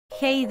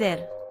Hey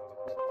there,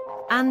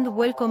 and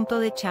welcome to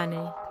the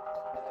channel.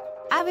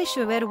 Have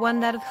you ever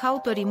wondered how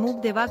to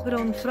remove the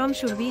background from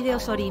your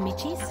videos or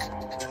images?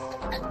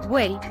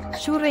 Well,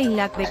 you're in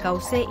luck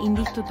because in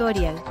this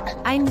tutorial,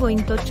 I'm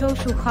going to show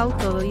you how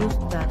to do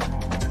that.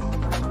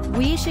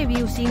 We are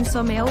using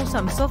some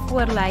awesome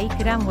software like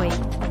Runway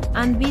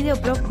and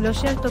VideoProc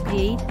Vlogger to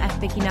create a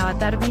speaking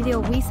avatar video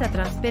with a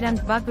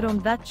transparent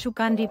background that you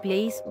can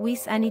replace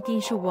with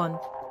anything you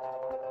want.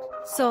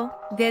 So,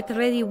 get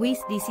ready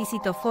with this easy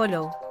to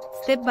follow,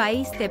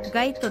 step-by-step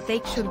guide to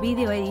take your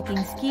video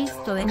editing skills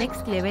to the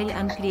next level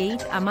and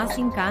create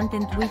amazing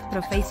content with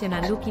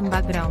professional-looking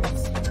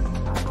backgrounds.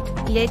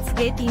 Let's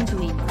get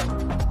into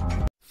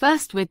it.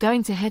 First, we're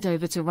going to head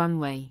over to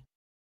Runway.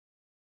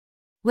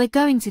 We're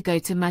going to go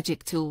to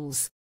Magic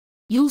Tools.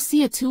 You'll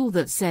see a tool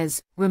that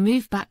says,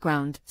 Remove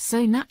Background,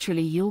 so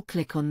naturally you'll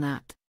click on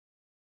that.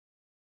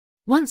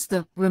 Once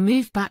the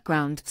Remove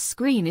Background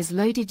screen is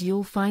loaded,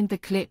 you'll find the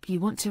clip you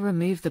want to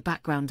remove the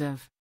background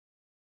of.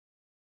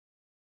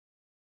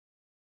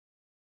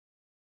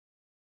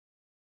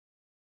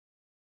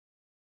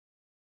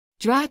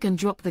 Drag and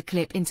drop the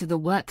clip into the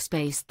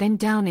workspace, then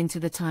down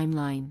into the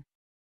timeline.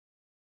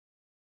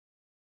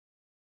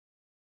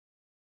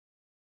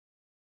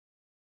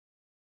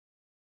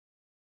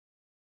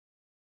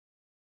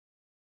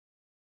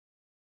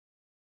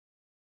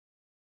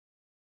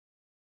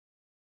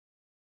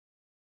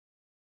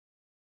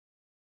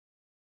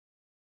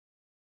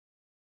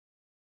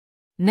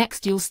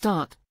 Next, you'll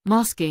start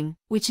masking,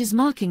 which is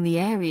marking the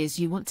areas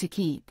you want to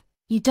keep.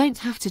 You don't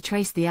have to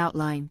trace the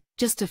outline,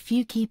 just a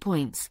few key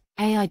points.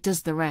 AI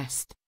does the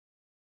rest.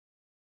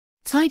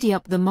 Tidy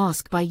up the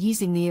mask by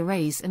using the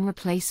erase and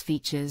replace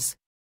features.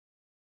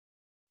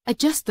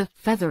 Adjust the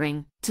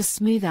feathering to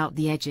smooth out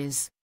the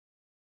edges.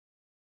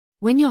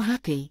 When you're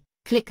happy,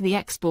 click the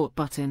export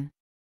button.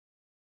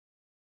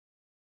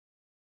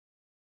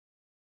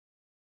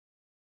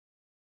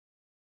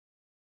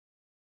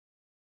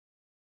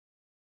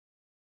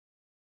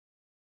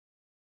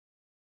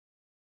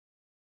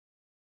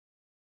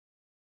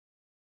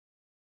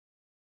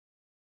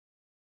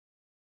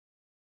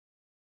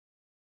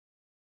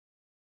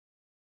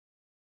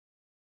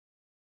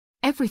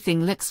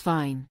 Everything looks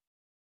fine.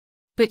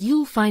 But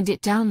you'll find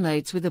it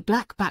downloads with a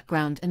black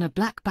background, and a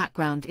black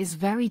background is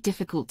very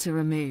difficult to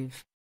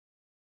remove.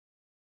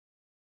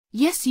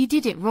 Yes, you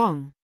did it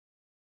wrong.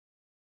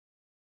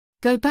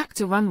 Go back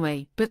to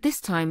Runway, but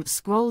this time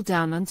scroll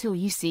down until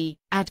you see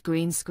Add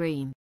Green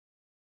Screen.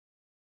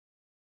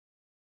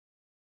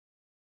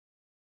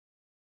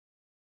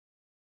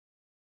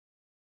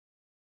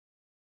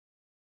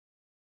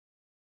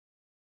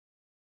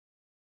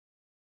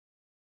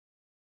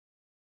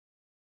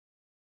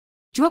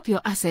 Drop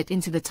your asset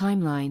into the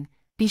timeline.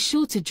 Be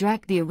sure to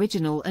drag the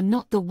original and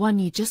not the one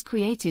you just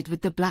created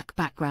with the black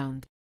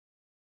background.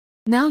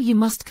 Now you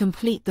must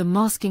complete the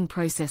masking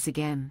process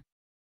again.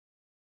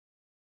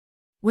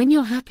 When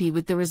you're happy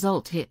with the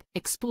result, hit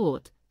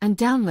Export and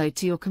download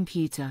to your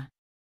computer.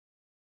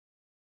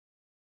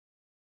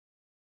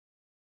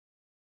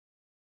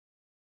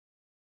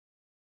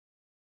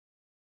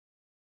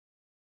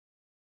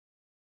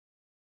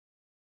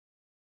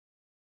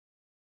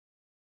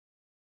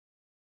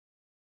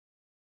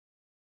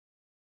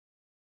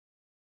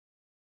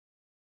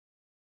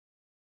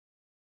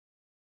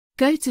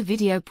 Go to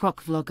VideoProc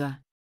Vlogger.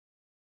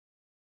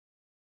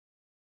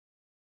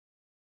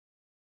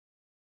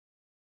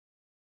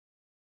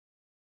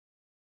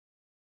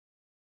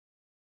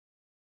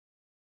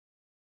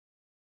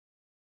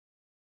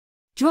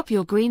 Drop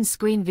your green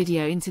screen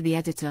video into the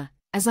editor.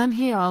 As I'm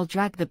here, I'll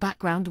drag the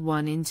background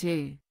one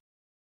into.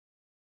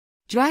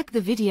 Drag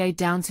the video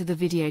down to the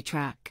video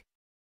track.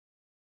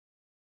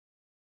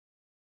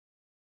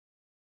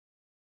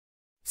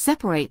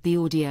 Separate the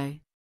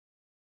audio.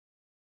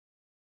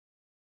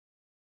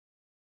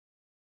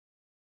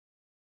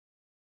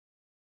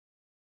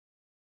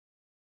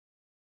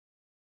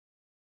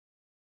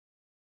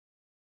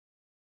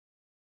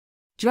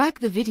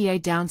 Drag the video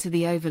down to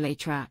the overlay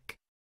track.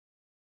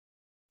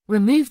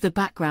 Remove the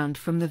background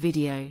from the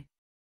video.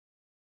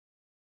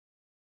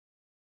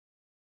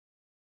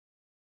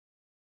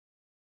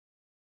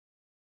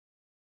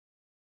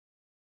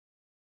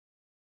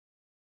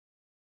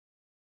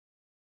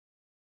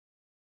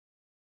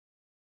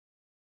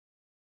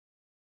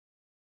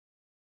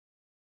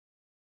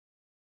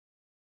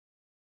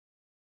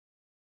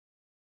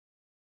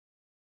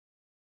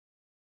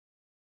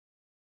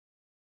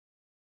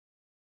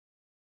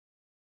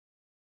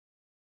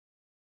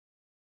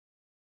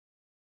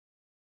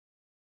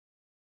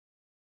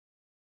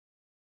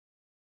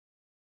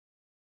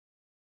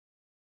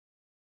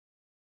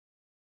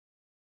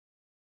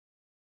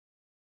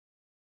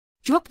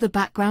 Drop the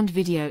background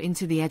video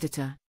into the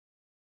editor.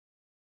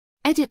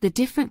 Edit the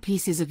different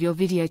pieces of your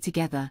video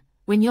together.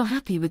 When you're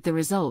happy with the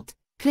result,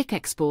 click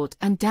Export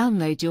and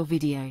download your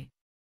video.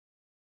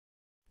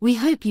 We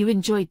hope you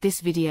enjoyed this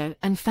video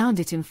and found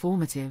it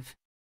informative.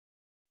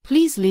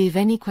 Please leave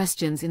any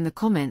questions in the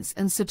comments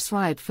and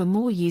subscribe for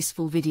more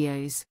useful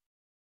videos.